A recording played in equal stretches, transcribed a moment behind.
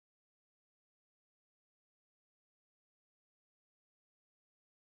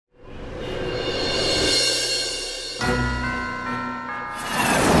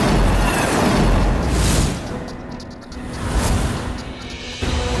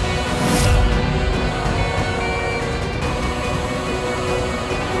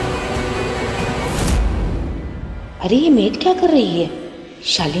अरे ये मेड क्या कर रही है?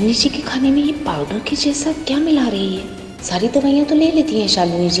 शालिनी जी के खाने में ये पाउडर के जैसा क्या मिला रही है? सारी दवाइयाँ तो ले लेती हैं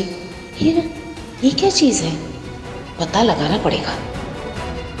शालिनी जी, ये क्या चीज़ है? पता लगाना पड़ेगा।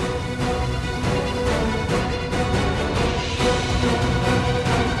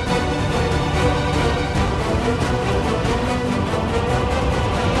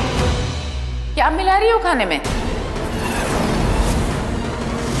 क्या मिला रही हो खाने में?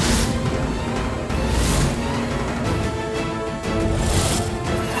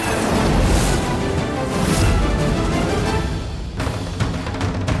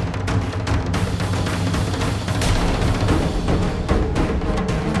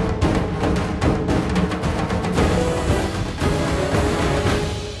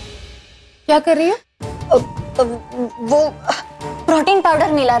 क्या कर रही है? वो प्रोटीन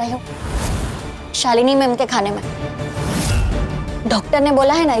पाउडर मिला रही हूँ शालिनी मैम के खाने में। डॉक्टर ने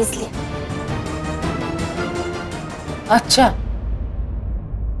बोला है ना, इसलिए। अच्छा,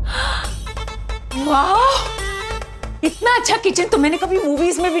 वाह, इतना अच्छा किचन तो मैंने कभी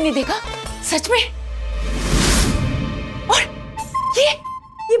मूवीज में भी नहीं देखा, सच में। और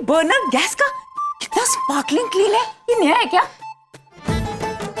ये बर्नर गैस का कितना स्पार्कलिंग क्लीन है, ये नया है क्या?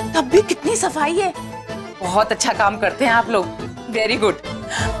 तब भी कितनी सफाई है। बहुत अच्छा काम करते हैं आप लोग, वेरी गुड।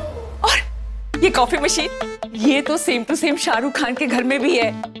 और ये कॉफी मशीन, ये तो same to same Shahrukh Khan के घर में भी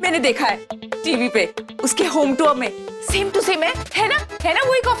है, मैंने देखा है टीवी पे, उसके होम टूर में सेम टू सेम है ना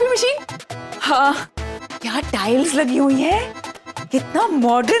वही कॉफी मशीन। हाँ, क्या टाइल्स लगी हुई है, कितना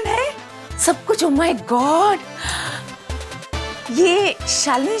मॉडर्न है सब कुछ। ओह माय गॉड, ये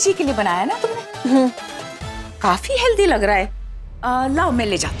शालिनी जी के लिए बनाया ना तुमने? काफी हेल्दी लग रहा है। लाओ मैं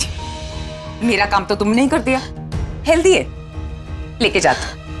ले जाती हूँ, मेरा काम तो तुमने ही कर दिया। हेल्दी है, लेके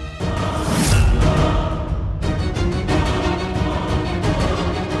जाती।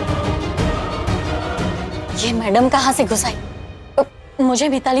 ये मैडम कहाँ से घुस आई? मुझे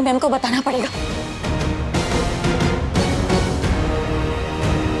मिताली मैम को बताना पड़ेगा।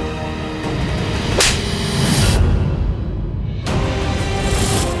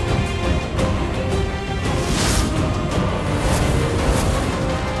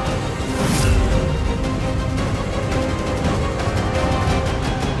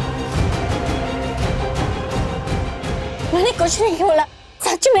 मैंने कुछ नहीं बोला,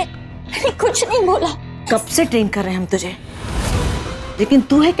 सच में मैंने कुछ नहीं बोला। कब से ट्रेन कर रहे हैं हम तुझे, लेकिन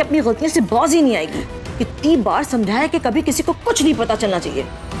तू है कि अपनी गलतियों से बाज ही नहीं आएगी। कितनी बार समझाया कि कभी किसी को कुछ नहीं पता चलना चाहिए।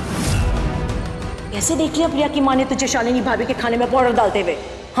 कैसे देख लिया प्रिया की माँ ने तुझे शालिनी भाभी के खाने में पाउडर डालते हुए?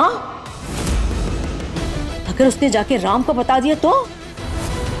 हाँ, अगर उसने जाके राम को बता दिया तो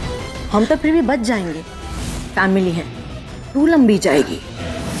हम तो फिर भी बच जाएंगे, फैमिली है, तू लंबी जाएगी।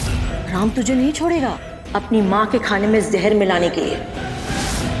 राम तुझे नहीं छोड़ेगा अपनी माँ के खाने में जहर मिलाने के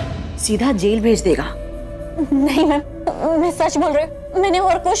लिए, सीधा जेल भेज देगा। नहीं मैम, मैं सच बोल रही हूँ, मैंने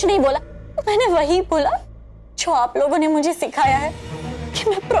और कुछ नहीं बोला। मैंने वही बोला जो आप लोगों ने मुझे सिखाया है कि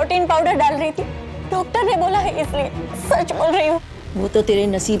मैं प्रोटीन पाउडर डाल रही थी, डॉक्टर ने बोला है, इसलिए सच बोल रही हूँ। वो तो तेरे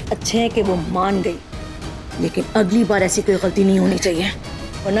नसीब अच्छे हैं कि वो मान गई, लेकिन अगली बार ऐसी कोई गलती नहीं होनी चाहिए,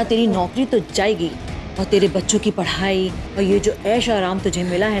 वरना तेरी नौकरी तो जाएगी और तेरे बच्चों की पढ़ाई और ये जो ऐश आराम तुझे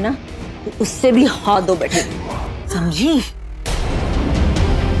मिला है ना, तो उससे भी हाथ धो बैठेगी, समझी?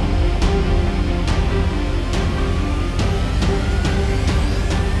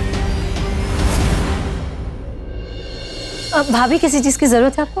 भाभी, किसी चीज की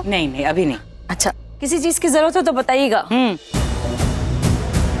जरूरत है आपको? नहीं, अभी नहीं। अच्छा, किसी चीज की जरूरत हो तो बताइएगा।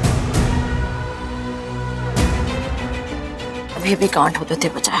 अभी कांड होते थे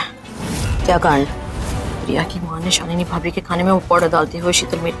बचाया। क्या कांड? प्रिया की माँ ने शालिनी भाभी के खाने में वो पाउडर डालते हुए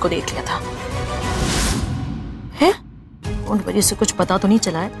शीतल मेट को देख लिया था। है? उन वजह से कुछ पता तो नहीं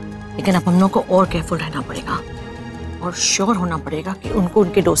चला है, लेकिन अब हम लोग को और केयरफुल रहना पड़ेगा और श्योर होना पड़ेगा कि उनको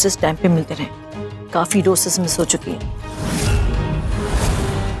उनके डोसेस टाइम पे मिलते रहे। काफी डोसेस मिस हो चुकी है।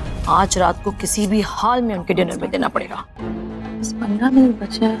 आज रात को किसी भी हाल में उनके डिनर में देना पड़ेगा। बस 15 मिनट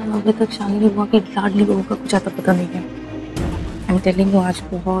बचे हैं, अभी तक शालिनी बुआ की लाडली बहू का कुछ आता पता नहीं है। आई एम टेलिंग यू, आज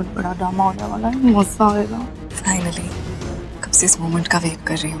बहुत बड़ा ड्रामा होने वाला है, मजा आएगा। फाइनली, कब से इस मोमेंट का वेट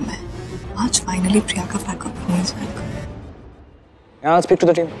कर रही हूँ मैं। आज फाइनली प्रिया का पैकअप हो जाएगा। यहाँ स्पीक टू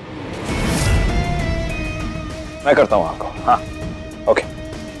द टीम। मैं करता हूँ आपको। हाँ, ओके।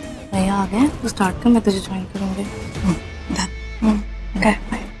 मैं यहाँ आ गया, तो स्टार्ट कर, मैं तुझे ज्वाइन करूँगी। Okay,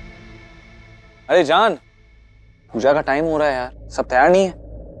 bye. अरे जान, पूजा का टाइम हो रहा है यार, सब तैयार नहीं है?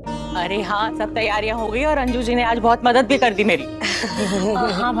 अरे हाँ, सब तैयारियां हो गई और अंजू जी ने आज बहुत मदद भी कर दी मेरी।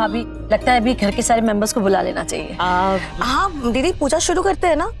 हाँ भाभी, लगता है अभी घर के सारे मेंबर्स को बुला लेना चाहिए। हाँ दीदी, पूजा शुरू करते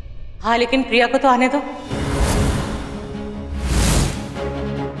हैं ना? हाँ, लेकिन प्रिया को तो आने दो।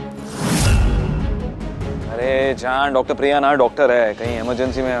 अरे जान, डॉक्टर प्रिया ना डॉक्टर है, कहीं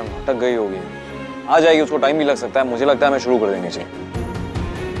इमरजेंसी में अटक गई होगी, आ जाएगी, उसको टाइम भी लग सकता है। मुझे लगता है मैं शुरू कर देंगे चाहिए।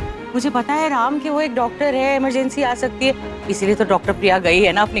 मुझे पता है राम कि वो एक डॉक्टर है, इमरजेंसी आ सकती है, इसीलिए तो डॉक्टर प्रिया गई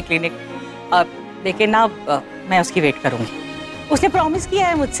है ना अपनी क्लिनिक। अब लेकिन ना मैं उसकी वेट करूंगी। उसने प्रॉमिस किया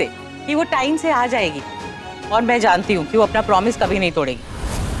है मुझसे कि वो टाइम से आ जाएगी, और मैं जानती हूँ कि वो अपना प्रॉमिस कभी नहीं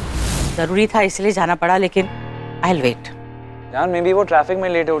तोड़ेगी। जरूरी था इसलिए जाना पड़ा, लेकिन आई विल वेट। जान, मे बी वो ट्रैफिक में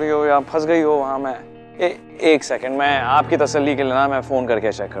लेट हो रही हो या फंस गई हो वहाँ। मैं एक सेकंड, मैं आपकी तसल्ली के लिए ना मैं फोन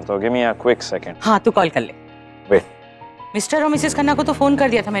करके चेक करता हूँ। Give me a quick second. हाँ, तू कॉल कर ले। वेट। मिस्टर और मिसेस खन्ना को तो फोन कर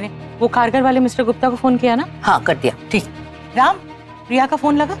दिया था मैंने। वो कारगर वाले मिस्टर गुप्ता को फोन किया ना? हाँ, कर दिया। ठीक। राम, प्रिया का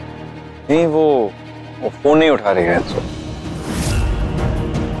फोन लगा? नहीं, वो फोन नहीं उठा रही है।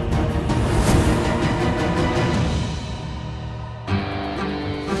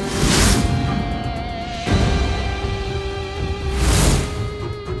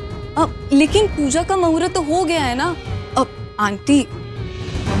 लेकिन पूजा का मुहूर्त तो हो गया है ना। अब आंटी,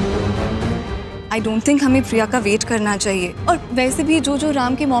 आई डोंट थिंक हमें प्रिया का वेट करना चाहिए। और वैसे भी जो जो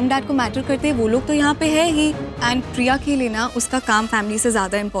राम के मॉम डैड को मैटर करते हैं वो लोग तो यहाँ पे है ही। एंड प्रिया के लिए ना उसका काम फैमिली से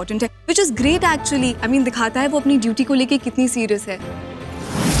ज्यादा इंपॉर्टेंट है, which is great actually. I mean दिखाता है वो अपनी ड्यूटी को लेके कितनी सीरियस है।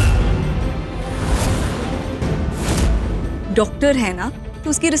 डॉक्टर है ना, तो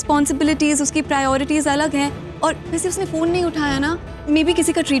उसकी रिस्पॉन्सिबिलिटीज, उसकी प्रायोरिटीज अलग हैं। और वैसे उसने फोन नहीं उठाया ना, मे बी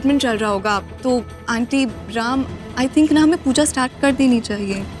किसी का ट्रीटमेंट चल रहा होगा। तो आंटी, राम, आई थिंक ना हमें पूजा स्टार्ट कर देनी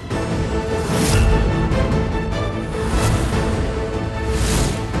चाहिए।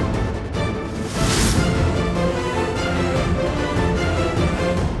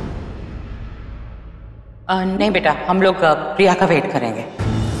 नहीं बेटा, हम लोग प्रिया का वेट करेंगे।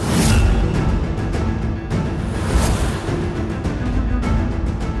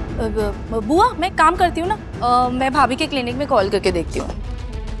 बुआ, मैं काम करती हूँ ना, मैं भाभी के क्लिनिक में कॉल करके देखती हूँ।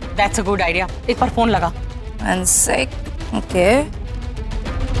 That's a good idea। एक बार फोन लगा। One sec, okay।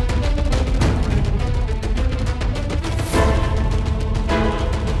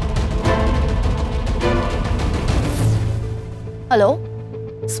 Hello,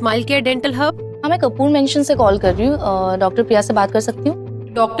 smile care dental hub. हाँ, मैं कपूर मेंशन से कॉल कर रही हूँ। डॉक्टर प्रिया से बात कर सकती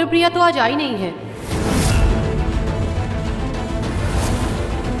हूँ? डॉक्टर प्रिया तो आज आई नहीं है।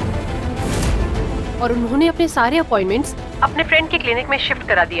 और उन्होंने अपने सारे अपॉइंटमेंट्स अपने फ्रेंड के क्लिनिक में शिफ्ट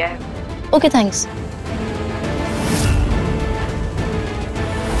करा दिया है। Okay, thanks.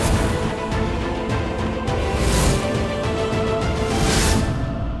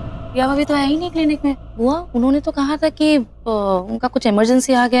 प्रिया भाभी तो है ही नहीं क्लिनिक में। बुआ, उन्होंने तो कहा था कि उनका कुछ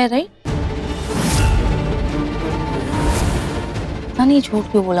इमरजेंसी आ गया है, राइट? पता नहीं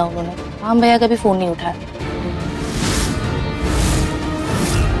झूठ क्यों बोला उन्होंने। राम भैया का भी फोन नहीं उठाया।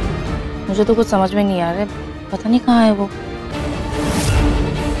 मुझे तो कुछ समझ में नहीं आ रहा, पता नहीं कहाँ है वो।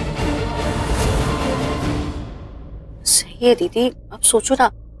 सही है दीदी, अब सोचो ना,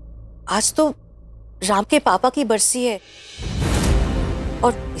 आज तो राम के पापा की बरसी है,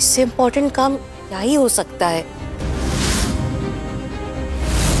 और इससे इम्पोर्टेंट काम क्या ही हो सकता है।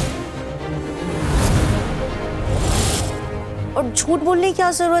 और झूठ बोलने की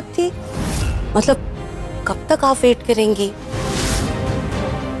क्या जरूरत थी? मतलब कब तक आप वेट करेंगी?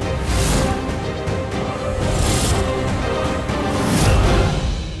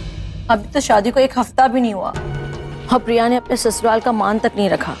 अभी तो शादी को 1 हफ्ता भी नहीं हुआ, और प्रिया ने अपने ससुराल का मान तक नहीं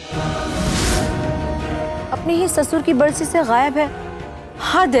रखा। अपने ही ससुर की बरसी से गायब है।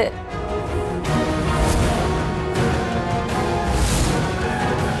 हद है।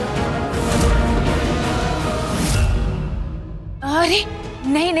 अरे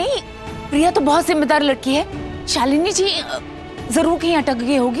नहीं नहीं, प्रिया तो बहुत जिम्मेदार लड़की है। शालिनी जी जरूर कहीं अटक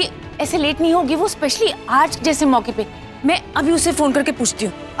गई होगी, ऐसे लेट नहीं होगी वो, स्पेशली आज जैसे मौके पे। मैं अभी उसे फोन करके पूछती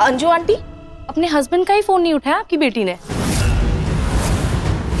हूँ। अंजू आंटी, अपने हस्बैंड का ही फोन नहीं उठाया आपकी बेटी ने?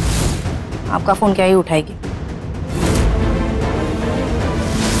 आपका फोन क्या ही उठाएगी।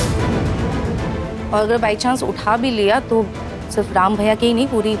 और अगर बाई चांस उठा भी लिया तो सिर्फ राम भैया की ही नहीं,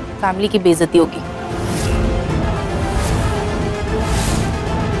 पूरी फैमिली की बेइज्जती होगी।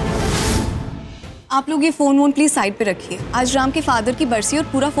 आप लोग ये फोन वोन प्लीज साइड पे रखिए। आज राम के फादर की बरसी और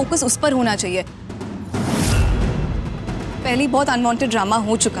पूरा फोकस उस पर होना चाहिए। पहले बहुत अनवांटेड ड्रामा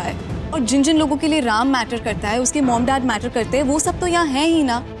हो चुका है, और जिन जिन लोगों के लिए राम मैटर करता है, उसके मॉम डैड मैटर करते हैं, वो सब तो यहाँ है ही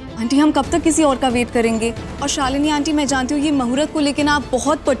ना। आंटी, हम कब तक किसी और का वेट करेंगे? और शालिनी आंटी, मैं जानती हूँ ये मुहूर्त को लेकर ना आप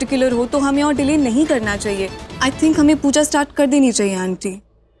बहुत पर्टिकुलर हो, तो हमें और डिले नहीं करना चाहिए। आई थिंक हमें पूजा स्टार्ट कर देनी चाहिए आंटी,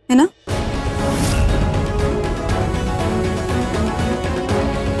 है ना?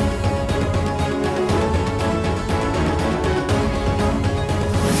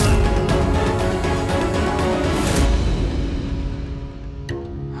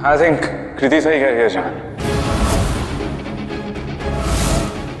 आई थिंक कृति सही कह रही है जान।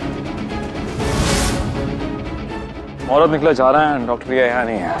 औरत निकला जा रहा है, डॉक्टर प्रिया यहाँ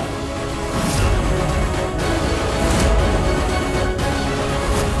नहीं है।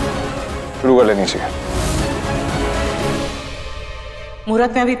 शुरू कर लेनी चाहिए।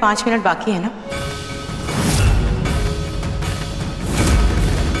 मुहूर्त में अभी 5 मिनट बाकी है ना?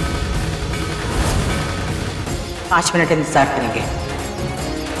 पाँच मिनट इंतजार करेंगे।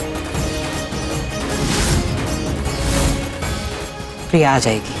 प्रिया आ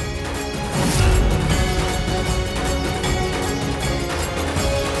जाएगी।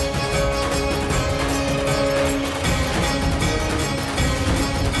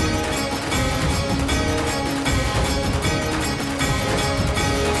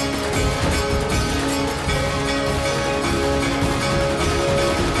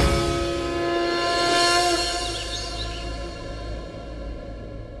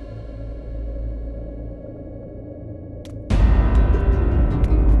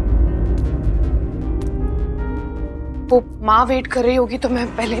 वो माँ वेट कर रही होगी तो मैं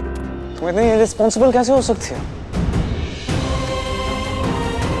पहले। तुम इतनी इररिस्पॉन्सिबल कैसे हो सकती हो?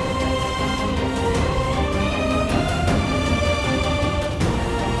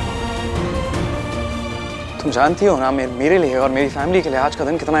 तुम जानती हो ना मेरे लिए और मेरी फैमिली के लिए आज का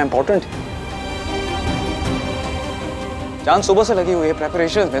दिन कितना इंपॉर्टेंट है। जान सुबह से लगी हुई है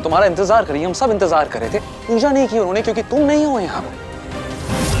प्रेपरेशंस में, तुम्हारा इंतजार करिए, हम सब इंतजार कर रहे थे। पूजा नहीं की उन्होंने क्योंकि तुम नहीं हो यहाँ पर।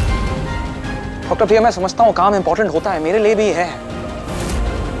 डॉक्टर प्रिया, मैं समझता हूँ काम इंपॉर्टेंट होता है, मेरे लिए भी है,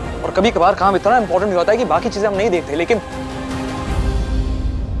 और कभी कभार काम इतना इंपॉर्टेंट भी होता है कि बाकी चीजें हम नहीं देखते। लेकिन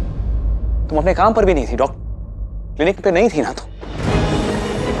तुम अपने काम पर भी नहीं थी, डॉक्टर क्लिनिक पे नहीं थी ना तुम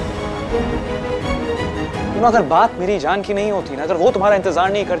अगर बात मेरी जान की नहीं होती ना, अगर वो तुम्हारा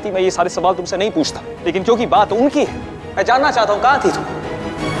इंतजार नहीं करती, मैं ये सारे सवाल तुमसे नहीं पूछता। लेकिन क्योंकि बात उनकी है, मैं जानना चाहता हूं कहां थी तुम?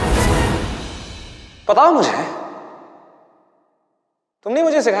 बताओ मुझे। तुमने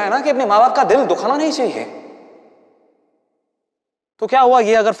मुझे सिखाया ना कि अपने माँ बाप का दिल दुखाना नहीं चाहिए। तो क्या हुआ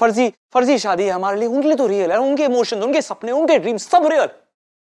ये अगर फर्जी शादी है हमारे लिए, उनके लिए तो रियल है, उनके इमोशंस, उनके सपने, उनके ड्रीम्स सब रियल।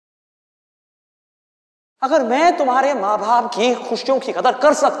 अगर मैं तुम्हारे माँ बाप की खुशियों की कदर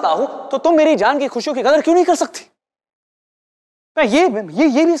कर सकता हूं तो तुम मेरी जान की खुशियों की कदर क्यों नहीं कर सकती? मैं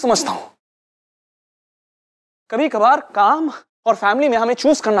ये भी समझता हूं कभी कभार काम और फैमिली में हमें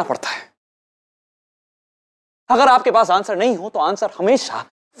चूज करना पड़ता है। अगर आपके पास आंसर नहीं हो तो आंसर हमेशा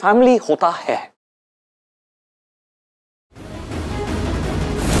फैमिली होता है।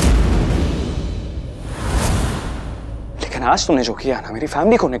 लेकिन आज तुमने जो किया ना, मेरी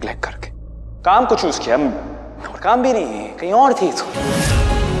फैमिली को निग्लेक्ट करके काम को चूज किया, और काम भी नहीं है, कहीं और थी तो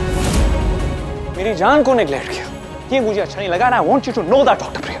मेरी जान को निग्लेक्ट किया, ये मुझे अच्छा नहीं लगा। I want you to know that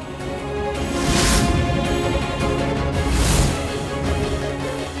doctor प्रिया।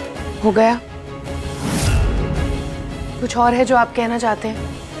 हो गया? कुछ और है जो आप कहना चाहते हैं?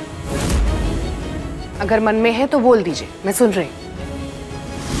 अगर मन में है तो बोल दीजिए, मैं सुन रही।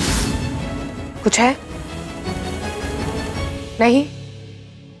 कुछ है? नहीं?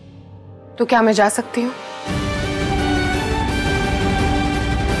 तो क्या मैं जा सकती हूँ?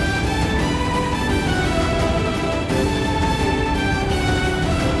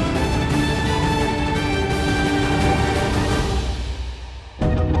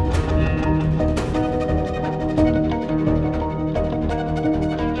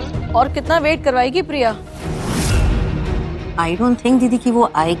 और कितना वेट करवाएगी प्रिया? आई डोंट थिंक दीदी कि वो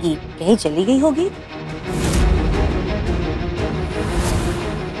आएगी, कहीं चली गई होगी।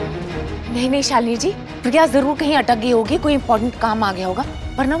 नहीं शालिनी जी, प्रिया जरूर कहीं अटक गई होगी, कोई इंपॉर्टेंट काम आ गया होगा,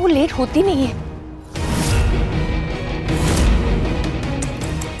 वरना वो लेट होती नहीं है।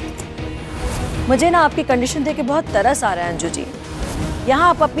 मुझे ना आपकी कंडीशन देख के बहुत तरस आ रहा है अंजू जी। यहाँ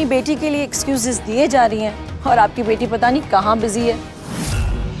आप अपनी बेटी के लिए एक्सक्यूजेस दिए जा रही हैं और आपकी बेटी पता नहीं कहाँ बिजी है।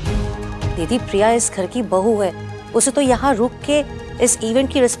 दीदी प्रिया इस घर की बहू है, उसे तो यहाँ रुक के इस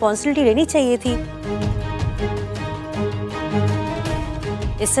इवेंट की रिस्पॉन्सिबिलिटी लेनी चाहिए थी।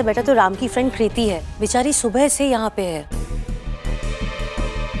 इससे बेटर तो राम की फ्रेंड कृति है, बेचारी सुबह से यहाँ पे है।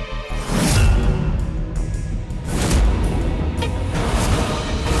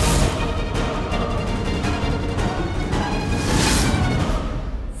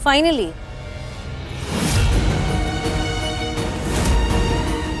 फाइनली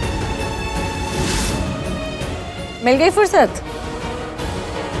मिल गई फुर्सत।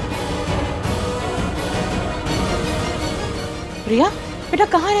 प्रिया बेटा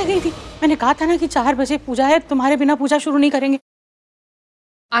कहाँ रह गई थी? मैंने कहा था ना कि 4 बजे पूजा है, तुम्हारे बिना पूजा शुरू नहीं करेंगे।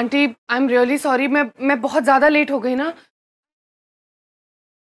 Aunty I am really sorry, मैं बहुत ज्यादा लेट हो गई ना।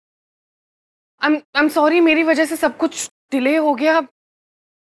 आई एम सॉरी, मेरी वजह से सब कुछ डिले हो गया।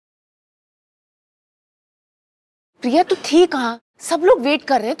 प्रिया तू थी कहाँ? सब लोग वेट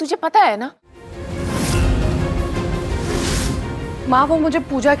कर रहे हैं, तुझे पता है ना। माँ वो मुझे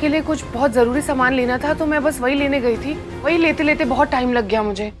पूजा के लिए कुछ बहुत जरूरी सामान लेना था तो मैं बस वही लेने गई थी। वही लेते लेते बहुत टाइम लग गया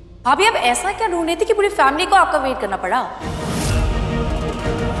मुझे। भाभी अब ऐसा क्या ढूंढ रही थी कि पूरी फैमिली को आपका वेट करना पड़ा?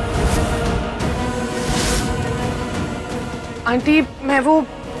 आंटी मैं वो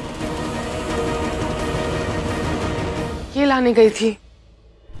ये लाने गई थी।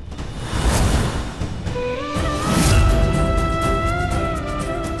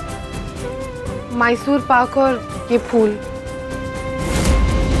 मैसूर पाक और ये फूल।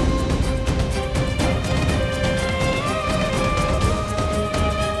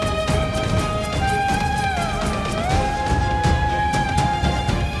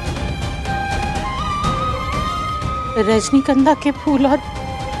 रजनीगंधा के फूल और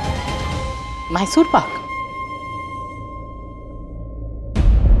Mysore pak.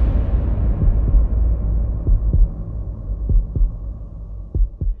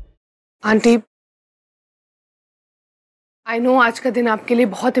 Aunty I know आज का दिन आपके लिए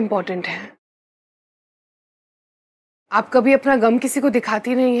बहुत इंपॉर्टेंट है। आप कभी अपना गम किसी को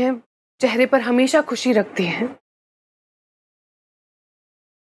दिखाती नहीं हैं, चेहरे पर हमेशा खुशी रखती हैं।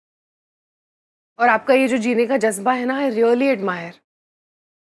 और आपका ये जो जीने का जज्बा है ना, आई रियली एडमायर।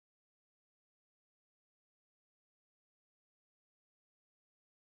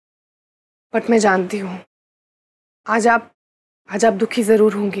 बट मैं जानती हूं आज आप दुखी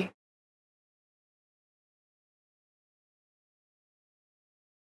जरूर होंगी।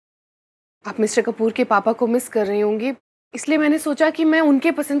 आप मिस्टर कपूर के पापा को मिस कर रही होंगी, इसलिए मैंने सोचा कि मैं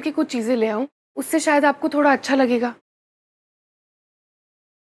उनके पसंद की कुछ चीजें ले आऊं, उससे शायद आपको थोड़ा अच्छा लगेगा।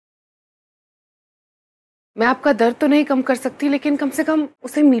 मैं आपका दर्द तो नहीं कम कर सकती, लेकिन कम से कम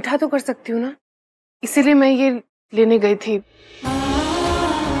उसे मीठा तो कर सकती हूँ ना, इसीलिए मैं ये लेने गई थी।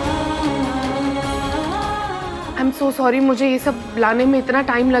 आई एम सो सॉरी, मुझे ये सब लाने में इतना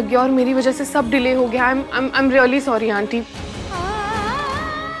टाइम लग गया और मेरी वजह से सब डिले हो गया। I am really sorry aunty.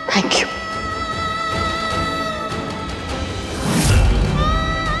 Thank you.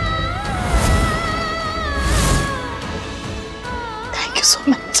 Thank you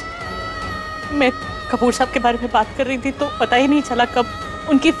so much. मैं कपूर साहब के बारे में बात कर रही थी तो पता ही नहीं चला कब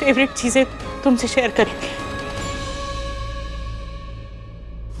उनकी फेवरेट चीजें तुमसे शेयर करेंगे।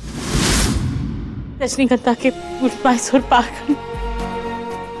 रजनीगंधा के फूल, मैसूर पाक।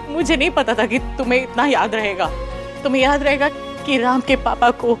 मुझे नहीं पता था कि तुम्हें इतना याद रहेगा। तुम्हें याद रहेगा कि राम के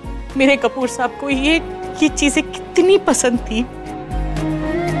पापा को, मेरे कपूर साहब को ये चीजें कितनी पसंद थी।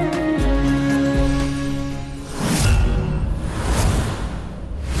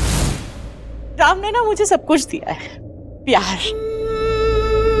 राम ने ना मुझे सब कुछ दिया है, प्यार,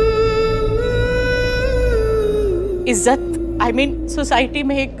 इज्जत, आई मीन सोसाइटी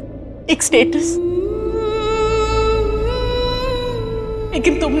में एक स्टेटस।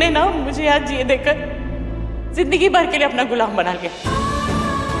 लेकिन तुमने ना मुझे आज ये देकर जिंदगी भर के लिए अपना गुलाम बना लिया।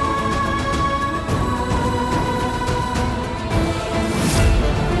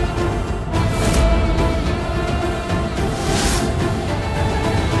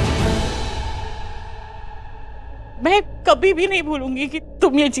 मैं कभी भी नहीं भूलूंगी कि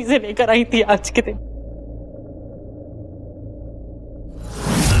तुम ये चीजें लेकर आई थी आज के दिन।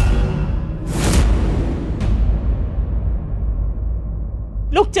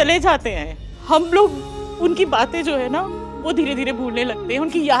 लोग चले जाते हैं, हम लोग उनकी बातें जो है ना वो धीरे धीरे भूलने लगते हैं,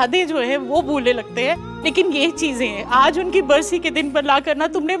 उनकी यादें जो है वो भूलने लगते हैं। लेकिन ये चीजें हैं, आज उनकी बरसी के दिन पर ला करना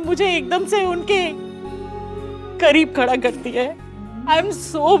तुमने मुझे एकदम से उनके करीब खड़ा कर दिया है। I am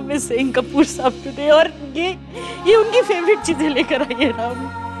so missing Kapoor साहब टुडे। और ये उनकी फेवरेट चीजें लेकर आई है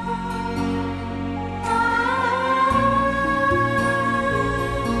राम।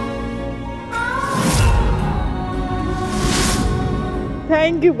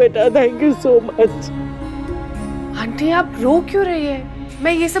 थैंक यू बेटा, thank you so much. Aunty आप रो क्यों रही है?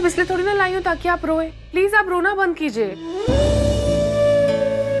 मैं ये सब इसलिए थोड़ी ना लाई हूँ ताकि आप रोए। प्लीज आप रोना बंद कीजिए।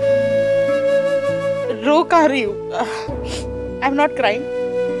 रो कह रही हूँ, आई एम नॉट क्राइंग।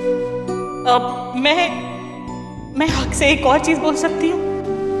 मैं हक से एक और चीज बोल सकती हूँ।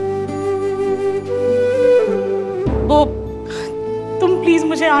 वो तुम प्लीज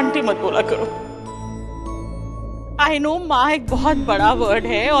मुझे आंटी मत बोला करो। आई नो माँ एक बहुत बड़ा वर्ड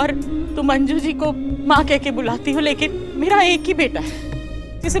है और तुम अंजू जी को माँ कह के बुलाती हो, लेकिन मेरा एक ही बेटा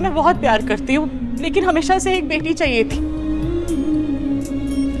है जिसे मैं बहुत प्यार करती हूँ, लेकिन हमेशा से एक बेटी चाहिए थी।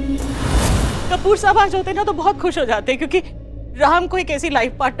 कपूर साहब आज होते ना तो बहुत खुश हो जाते क्योंकि राम को एक ऐसी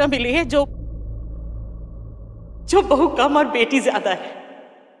लाइफ पार्टनर मिली है जो बहू कम और बेटी ज्यादा है।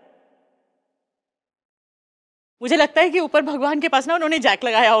 मुझे लगता है कि ऊपर भगवान के पास ना उन्होंने जैक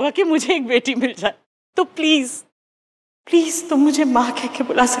लगाया होगा कि मुझे एक बेटी मिल जाए। तो प्लीज प्लीज तुम मुझे माँ कह के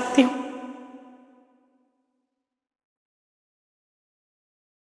बुला सकती हो।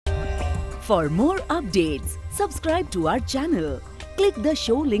 For more updates, subscribe to our channel, click the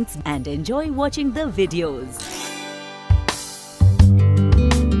show links and enjoy watching the videos.